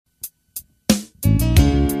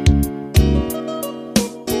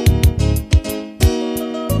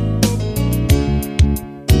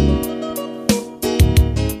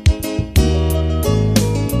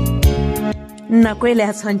nako ele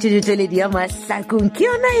a tshwantse ditsweledi ya mahlakong ke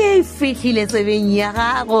yona e fihlile tsebeng ya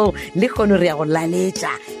gago le kgono re ya go laletša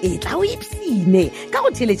e tla o ipsine ka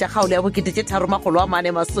go theletša kgaolo ya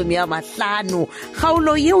bo350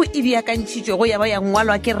 kgaolo yeo e beakantšhitšwego ya ba ya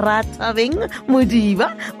ngwalwa ke Rathabeng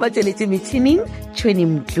Modiba ba tšweletše metšhining Tšhweni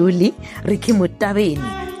Mtluli re ke Motabeni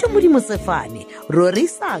Modimo Sefane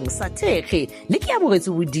Rorisang Sathege le ke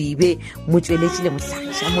abogetse Bodibe motsweletši le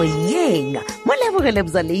mohlagiša moyeng mo lebogele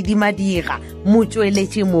bza Lady Madira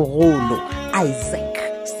motsweletši mogolo Isaac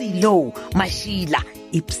Silo Mashila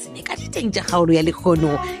ipsine ka diteng tša kgaolo ya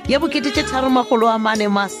lekgono ya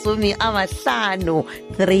bo350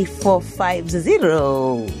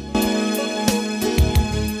 3450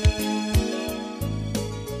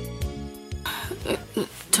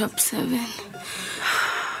 Top 7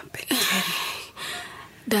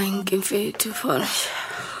 Danke Phetola.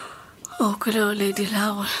 O kule lady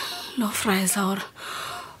lago lo fries or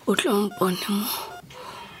o tlo mpone mo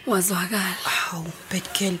wazwakala. Wow,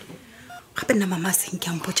 Badgirl. Gape nna mama se nke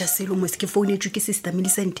ampotša selo mo se ke phone ke sister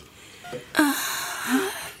Millicent.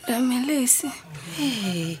 Melisi.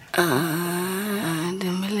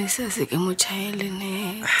 Melisi se ke mo chaele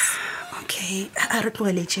next. Okay, a re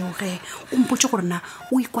tloeletše ge o mpotše gore na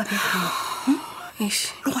o ikwabega.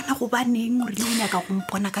 Ish. Lo gona go baneng re le o nyaka go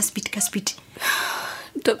mpona ka speed.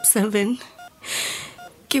 Top 7.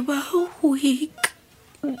 Ke ba week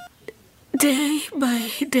day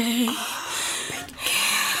by day.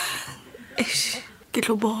 Ish, ke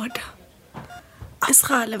lo boda.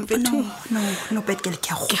 Esgale mfethu. No Badgirl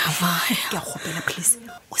ke a gopela please.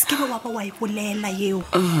 O se ke ba wa ibolela yeo.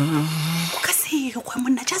 O ka se go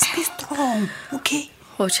monna just be strong, okay?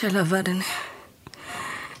 O tshela vadane.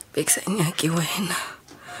 Beksa nyaki wena.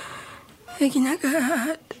 Ke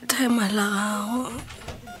nyaka time la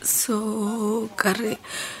so gare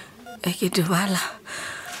ke dibala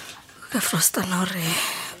ka frosta nore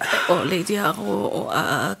o lady ya go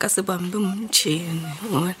ka se bambe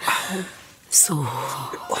mtšhini so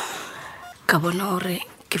ka bona hore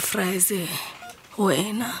ke fries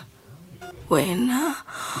wena o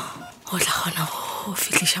tla gona go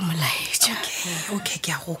fihlisha molaetša. Okay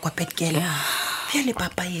ke a go kwa Badgirl. Pele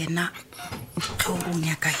papa yena ga o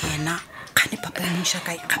nyaka yena kane papa mo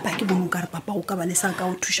shaka ga ba ke bona ka re papa o ka ba lesa ka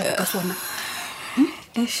o thušago ka sona.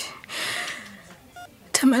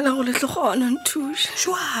 Tamela go le tlogona nthusha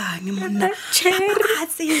jwang monna papa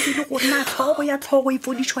a tsebe le gore na tlhogo ya tlhogo e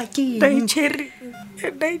fodishwa ke dai cherry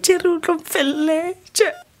o tlo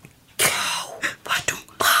mfelletša batho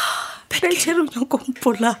dai cherry o nyaka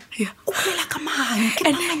mpolaya o bolela ka mang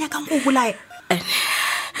ke mang nyaka go bolaya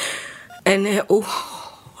ene o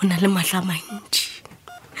na le mahla mantši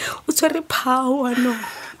o tshwere power no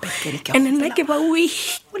ene nna ke ba o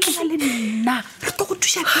na le nna re tlo go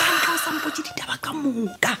thuša bjang ka o sampotše ditaba ka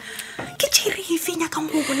moka ke cherry e fenya ka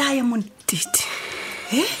go bolaya mone Titi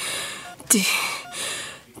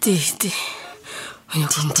Titi o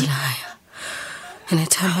nyaka mpolaya ene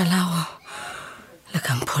thamelago le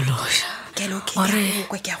ka mpholosha ore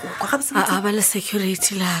a ba le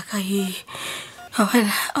security la ka ye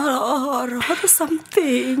or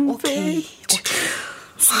something. Okay.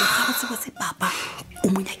 So what's papa?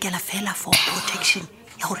 Umunyakela fela for protection.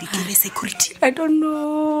 Ya hore ke security. I don't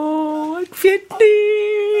know.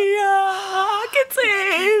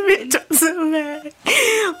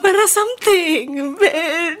 But something.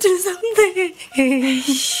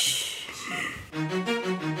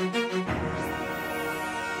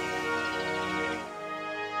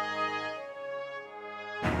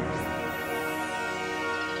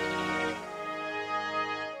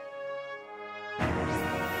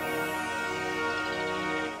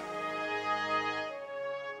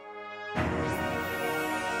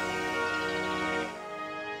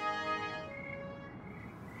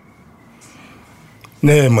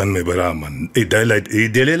 Ne man me bara man e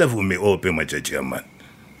delela fu me ope machachi man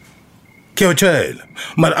ke o tshela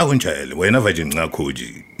mara a go ntshela wena va jeng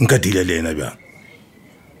khoji nka dile lena bja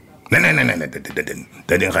ne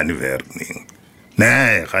tadi gani verning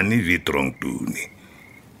ne gani vitrong tuni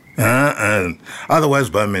otherwise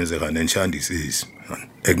ba menze gani nchandisisi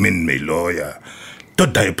ek min me lawyer to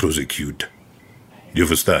die prosecute you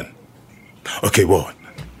understand okay bon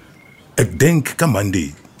ek denk ka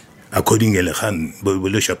Monday according ele khan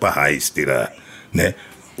bo shapa high stira ne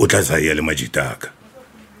o tla tsaya le majitaka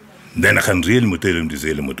then khan real motelo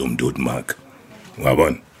ndizele motomdot mark wa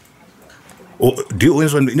bona o di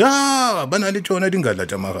onso ya bana le tshona dingala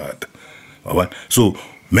tša magata wa bona so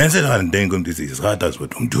mense ga ndengo ndizisi rata zwa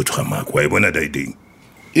tomdot ga mark wa bona daiding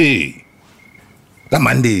ka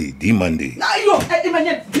Monday ayo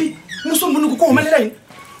emanye muso munu ko malela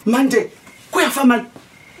Monday ko ya fa man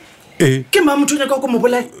ke mang motho o nyaka go mo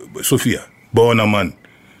bolaya Sophia bona man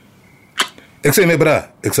ekseme bra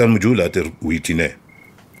eksan mujula ter uitine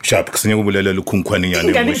sharp kusenya go bolela le khunkhwane nyane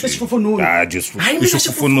nkane se sefofonono just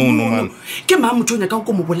isifofonono man ke mang motho o nyaka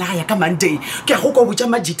go mo bolaya ka Monday ke go go botsa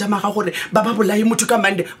majita maga gore ba bolaye motho ka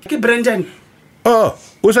Monday ke Brandon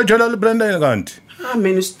o sa jala le Brandon kanti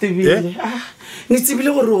amen Stevie ni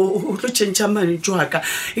tsibile gore o tlo change mane jwaka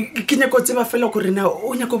ke nyaka go tseba fela gore na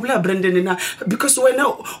o nyaka go bola Brandon na because wena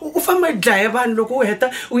o fa madlaya bana loko o heta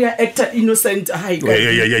o ya actor innocent hi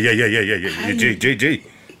j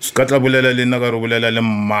skatla bolela le nna ka re bolela le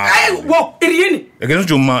mma wo irieni ke se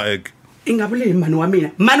joma ingabule mani wa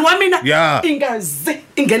mina ingaze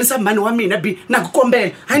ingenisa mani wa mina bi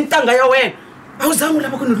nakukombela ayintanga ya wena awuzange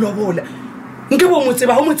lapha kunilobola ngeke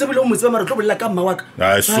motseba ha motsebile o motseba mara tlo bolela ka mma waka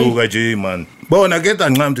suka j man bona ke ta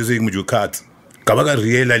nqamte se muju cut ka ba ka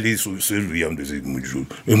riela le so ria mntu se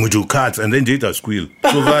muju cut and then data squeal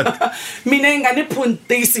so that mina ingane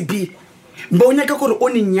phontisi bi bona ka gore o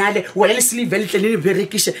ninyale wa le sleeve le tlele le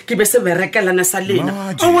berekishe ke be se berekela na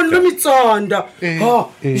salena a wona mitsonda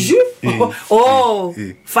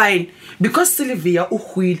fine because Sylvia o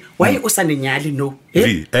khwile why o sa ninyale no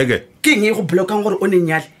ege ke nge go blocka gore o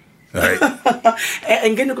ninyale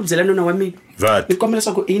engene kubzela nona wa mina nikomela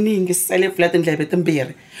swa ku iningi sele flat ndlebe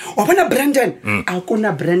tembere wa bona Brandon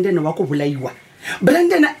akuna Brandon wa ku bulaiwa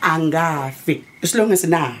Brandon angafi isilonge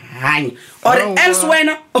sina hanya or else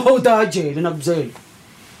wena da jele nakubzela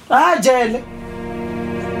jele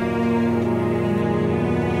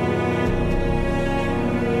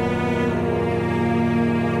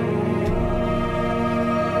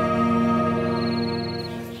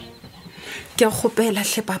ke gopela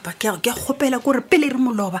hle papa ke gopela gore pele re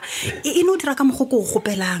moloba e no dira ka mogoko go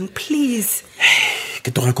gopelang please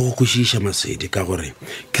ke toga go koshisha Masedi ka gore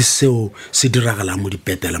ke seo se diragala mo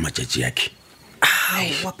dipetela matšatši yake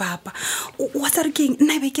wa papa wa tsare ke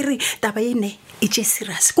nna be ke re taba ene e tse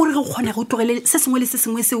serious gore go kgona go tlogele se sengwe le se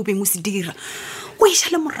sengwe se o beng o se dira o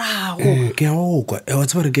isha le morago ke a go kwa wa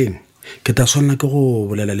tsare ke ta sonna ke go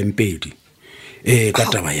bolela le Mpedi ka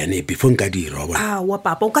taba ya ne before nka dira wa bona wa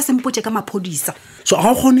papa o ka se mpotse ka maphodisa so ga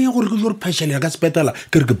gone gore ke gore phashele ka sepetala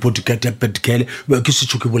ke re ke podcast ya Badgirl ke se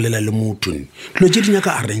tshoko bolela le motho lo je dinya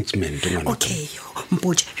ka arrangement ngwana okay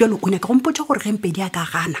mpotse yolo o nyaka go mpotse gore ge Mpedi a ka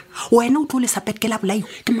gana wena o tlole sa Badgirl bolai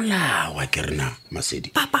ke molao wa ke rena Masedi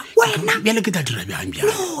papa wena bjale ke tla dira bjang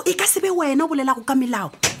no e ka sebe wena o bolela go ka melao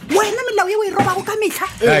wena melao ye o e roba go ka metlha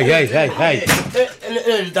le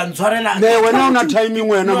tantshwarela ne wena una timing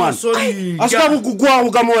wena man a ska go kukwa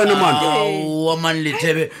go ka mo wena man wa man le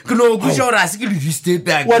tebe ke no go shora se ke di step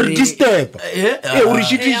back wa di step o re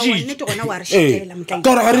shitiji ne to gona wa re shitela mtlangi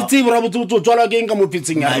ka re tsebe ra botse tswala ke eng ka mo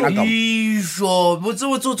pitseng ya rena ka isho botse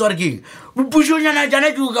tswara ke bupushonyana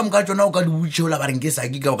jana ke ka moka tsona o ka di butšhola ba reng ke sa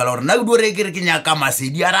ke ka ka gore na go re ke re ke nyaka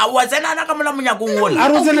Masedi ara wa tsena na ka mola monyakong ola a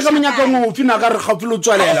re tsena ka monyakong o fina ka re gafile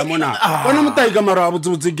tswalela mona bona motai ka mara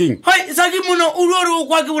botse keng hai sa ke mono o re o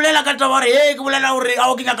kwa ke bolela ka taba re ke bolela gore a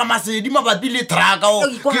o ke nyaka Masedi mabapi le traka o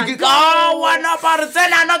ke ka wana ba re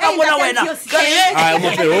tsena na ka mola wena ai mo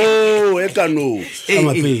pe e ka no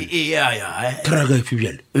ama pe traka e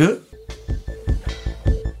fibiale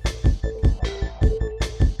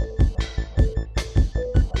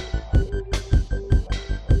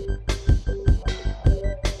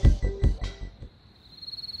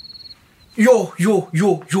yo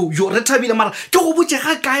re thabile mara ke go botse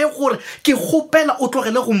ga kae gore ke gopela o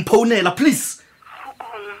tlogele go mphounela please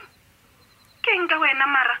ke nka wena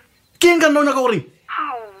mara ke nka nona ka gore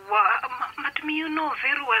madumi you know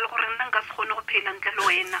very well gore nna nka se kgone go phela ntle le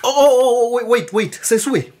wena wait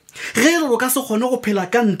sesue ge re ka se kgone go phela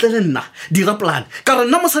ka ntle le nna dira plan ka re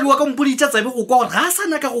nna mosadi wa ka mpoditša tsabe go kwa gore ga a sa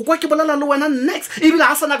nyaka go kwa ke bolela le wena next ebile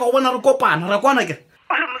ga a sa nyaka go bona re kopana ra kwana ke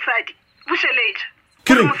ore mosadi bušeletša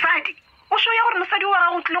Ke reng? mosadi o shoya gore mosadi wa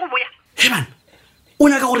gago o tlile go boya heban o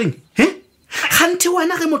nyaka goreng ganthe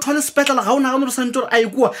wena ge motho wa le sepetlela ga o naga motho santse gore a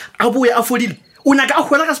ekua a boe a fodile o nyaka a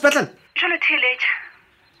hwela ka sepetlela jalo theletša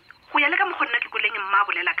go ya le ka mokgonna ke koleng mma a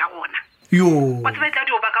bolela ka gona yo wa tseba tla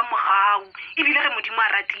di o ba ka mogau ebile ge modimo a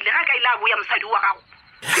ratile ga ka ile a boya mosadi wa gago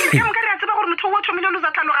ke mo ka re a tseba gore motho o thomile lo za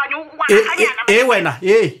tlhaloganyo wa ganyana wena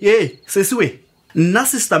sesiwe nna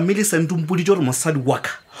sister Millicent mpoditse gore mosadi wa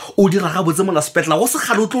ka o dira ga botse mola sepetlela go se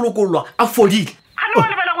gale o tlolokolwa a fodile gane wa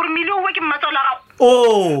lebala gore mmele o we ke mmatsola gago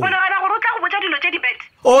o nagana gore o tla go botsa dilo tse di bete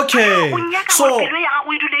okay o nyaka so gore pelo ya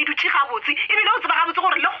gago e dule e dutse gabotse ebile o tseba gabotse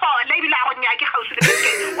gore le gona ebile a go nyake gausi le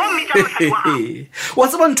Badgirl o mmitsa mosadi wa gago wa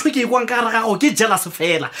tseba ntho ke ikwang ka gare gago ke jealous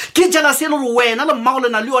fela ke jealous e le gore wena le mmago le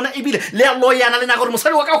na le yona ebile le ya loyana le nyaka gore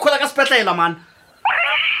mosadi wa ka o kgola ka sepetlela man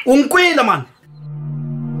o nkwele man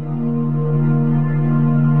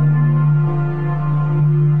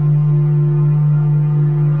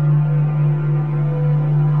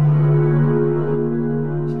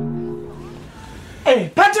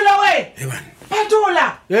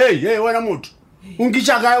hey wena motho o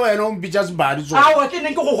nkitša kae wena o mpitša sebadi so awa ke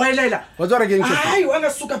neng ke go goelela wa tswara ke eng ai wa nga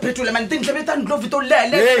suka phetola man tin tlebe tan ndlo vito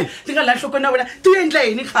lele ti nga lahlo kona wena ti endla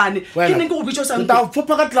yini khane ke neng ke go bitsa sang ta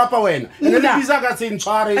fopa ka tlapa wena ene le bisa ka se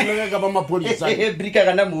ntshware ile ka ba maphodisa brika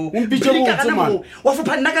kana mo brika mo wa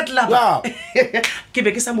fopa nna ka tlapa ke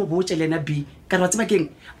be ke sa mo botse lena b ka ra tseba keng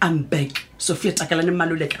I'm back Sophia takalane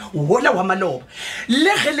maloleka hola wa maloba le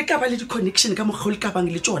ge le ka ba le di connection ka mogolo ka bang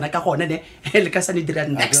le tsona ka gona ne le ka sa ne dira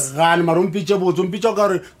next gane mara mpitse botso mpitse ka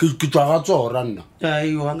re ke tswa ga tsora nna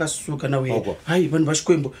ai wa nga suka na we hai bana ba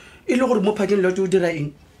Xikwembu ile gore mo phakeng lo tlo dira eng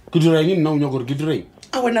ke dira eng nna o nya gore ke dira eng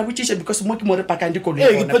a wena botšiša because mo ke mo re pakang dikolo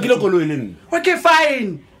ke pakile koloi le nna okay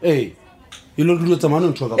fine ile dilo tsamana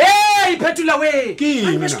ntho ka Phetola we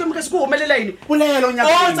ke ba Xikwembu ka se go omelela ine bolelo nya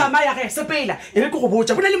o tsamaya ge sepela ebe ke go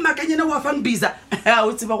botša bona le makanyena wa fang biza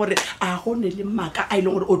o tseba gore a go ne le maka a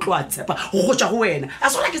ile gore o tlo a tshepa go tša go wena a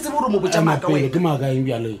sona ke tsebe gore mo botša maka wena ke maka eng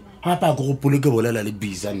bjale hapa go gopole ke bolela le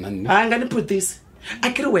biza nna a nga ne put this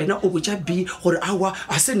a kere wena o botša b gore awa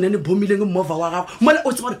a se nna ne bomileng mmova wa gago mola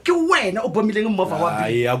o tseba gore ke wena o bomileng mmova wa b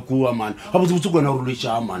ai a kua man ga botse kwena o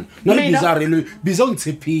rulesha man na le biza re le biza o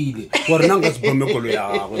ntshepile gore nna nka se bome kolo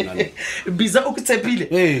ya gago nna biza o ke tshepile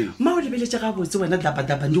ma o lebeletša ga botse wena daba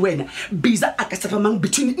ndi wena biza a ka sefa mang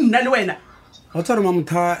between nna le wena ga tsare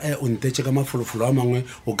mamotha o ntetse ka mafolofolo a mangwe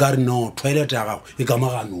o ka re no toilet ya gago e ka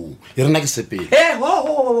maganong e rena ke sepele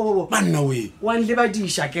banna we wa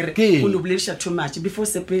nlebadiša kere o ne bolediša too much before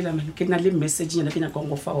sepela man ke na le message nyana ke nyakang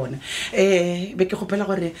go fa ona be ke kgopela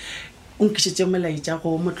gore o nkišetse molaetša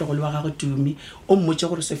go motlogolo wa gago Tumi o mmotse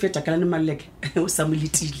gore Sophia takalane maleke o sa mo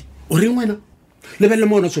letile o reng wena lebelle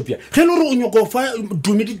mo ona Sophia ge le gore o nyoko fa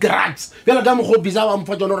Tumi di-drugs bjala ka mogo bisa wa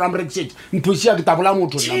mpha tsone gore amrekšete nthosia ke tabola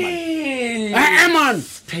motho nna man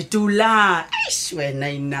Phetola wena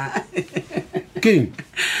ina king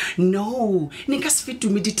no ne ka se fe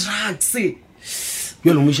Tumi di-drugs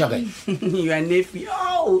yo lo mwisha kae your nephew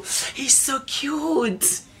he's so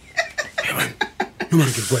cute no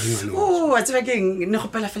mara ke kwa ngwana a tseba keng ne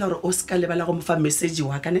gopela fela gore o ska lebala go mo fa message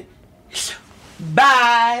wa ka ne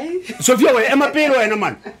bye Sophia we ema pelo wena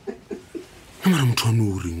man mara motho wa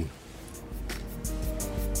no ring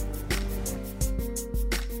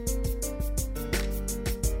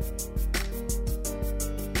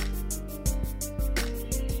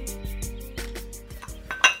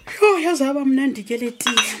yazaba mnandi ke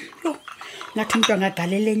letile lo ngathi umuntu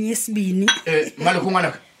angagalenye yesibini maleko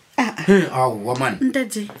ngwanaka awa man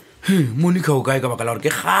ntate Monica o kae ka baka la gore ke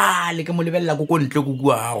gale ke mo lebella ko ntle go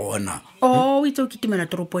bua ga gona o itse o kitimela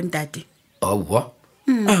toropong ntate awa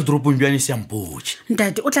a toropong bjane se ampotse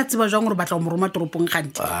ntate o tla tseba jwang gore batla go mo roma toropong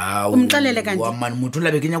gante o mtlalele kante wa man motho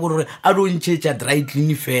la be ke nya gore a do ntšhetša dry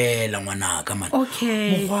clean fela ngwanaka man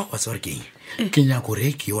okay mogwa kwa tsore ke ke nya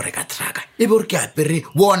gore ke yo reka traka e be gore ke apere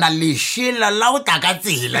bona lešela la o taka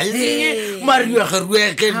tsela e mario ge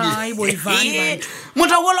ruege ai boivani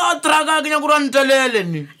motho go la traka ke nya gore ntelele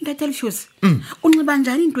ni ntate Lefuse o nxiba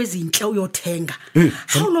njani into ezinhle uyothenga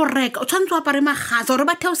ha o lo reka o tshwantse o apare magasa gore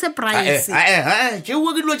ba theose price ke o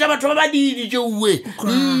ke dilo tša batho ba badidi tšeuwe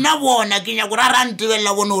nna bona ke nya gore a ra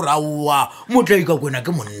ntebella bone gore aowa motho ika kwena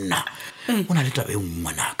ke monna o na le tabe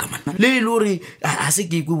ngwanaka man le ile gore a se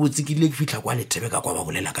ke ikwe botse ke ile ke fitlha kwa lethebe ka kwa ba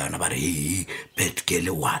bolela ka yona ba re Badgirl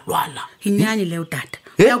wa lwala inyani leo tata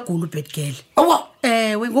ya kulu Badgirl awa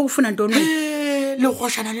we ngokufuna ntoni le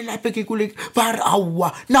goshana le lape ke kule ba re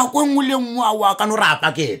awa nako engwe le engwe awa ka no ra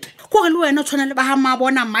pakete ko le wena tshwana le ba ha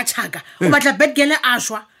mabona matšhaka o batla Badgirl a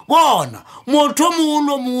shwa bona motho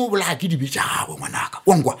moolo mo bola ke dibetšago ngwanaka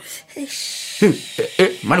wa nkwa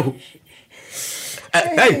maleko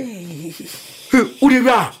hey o di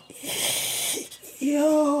bja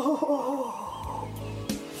yo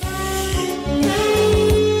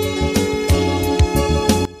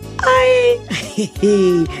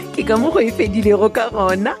ke ka mo go e fedilego ka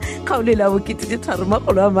gona kgaolo la bo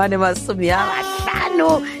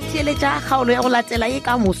 350 theeletša kgaolo ya go latela ye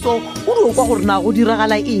ka moso o di okwa gore na go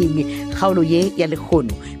diragala eng kgaolo ye ya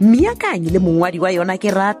lekgono meakanye le mongwadi wa yona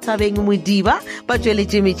ke Rathabeng Modiba ba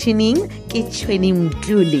tsweletše metšhining ke Tshweni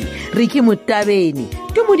Mtluli re ke Motabeni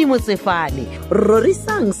ke Modimo Sefane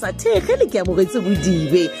rorisang sa thege le ke amogetse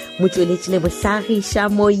Bodibe motsweletše le bohlagiša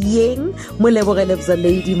moyeng molebogele bza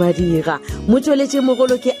Lady Madira motsweletše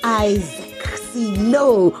mogolo ke Isaac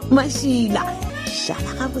Silo Mashila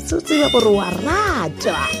shala ga botsotse ba gore wa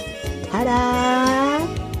rata tada